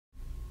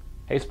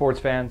Hey sports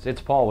fans, it's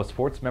Paul with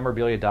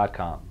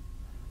SportsMemorabilia.com.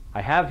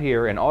 I have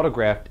here an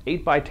autographed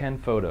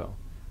 8x10 photo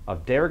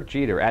of Derek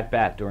Jeter at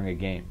bat during a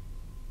game.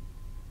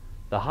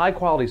 The high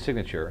quality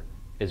signature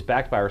is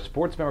backed by our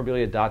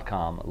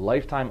SportsMemorabilia.com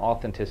lifetime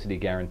authenticity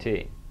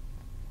guarantee.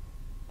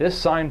 This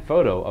signed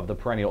photo of the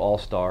perennial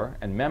All-Star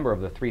and member of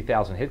the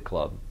 3,000 Hit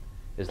Club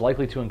is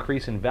likely to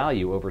increase in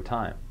value over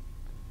time.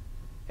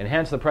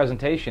 Enhance the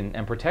presentation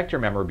and protect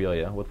your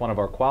memorabilia with one of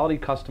our quality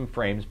custom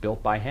frames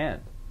built by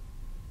hand.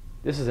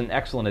 This is an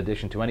excellent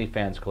addition to any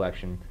fan's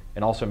collection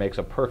and also makes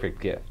a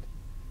perfect gift.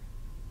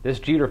 This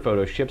Jeter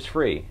photo ships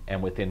free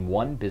and within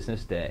 1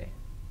 business day.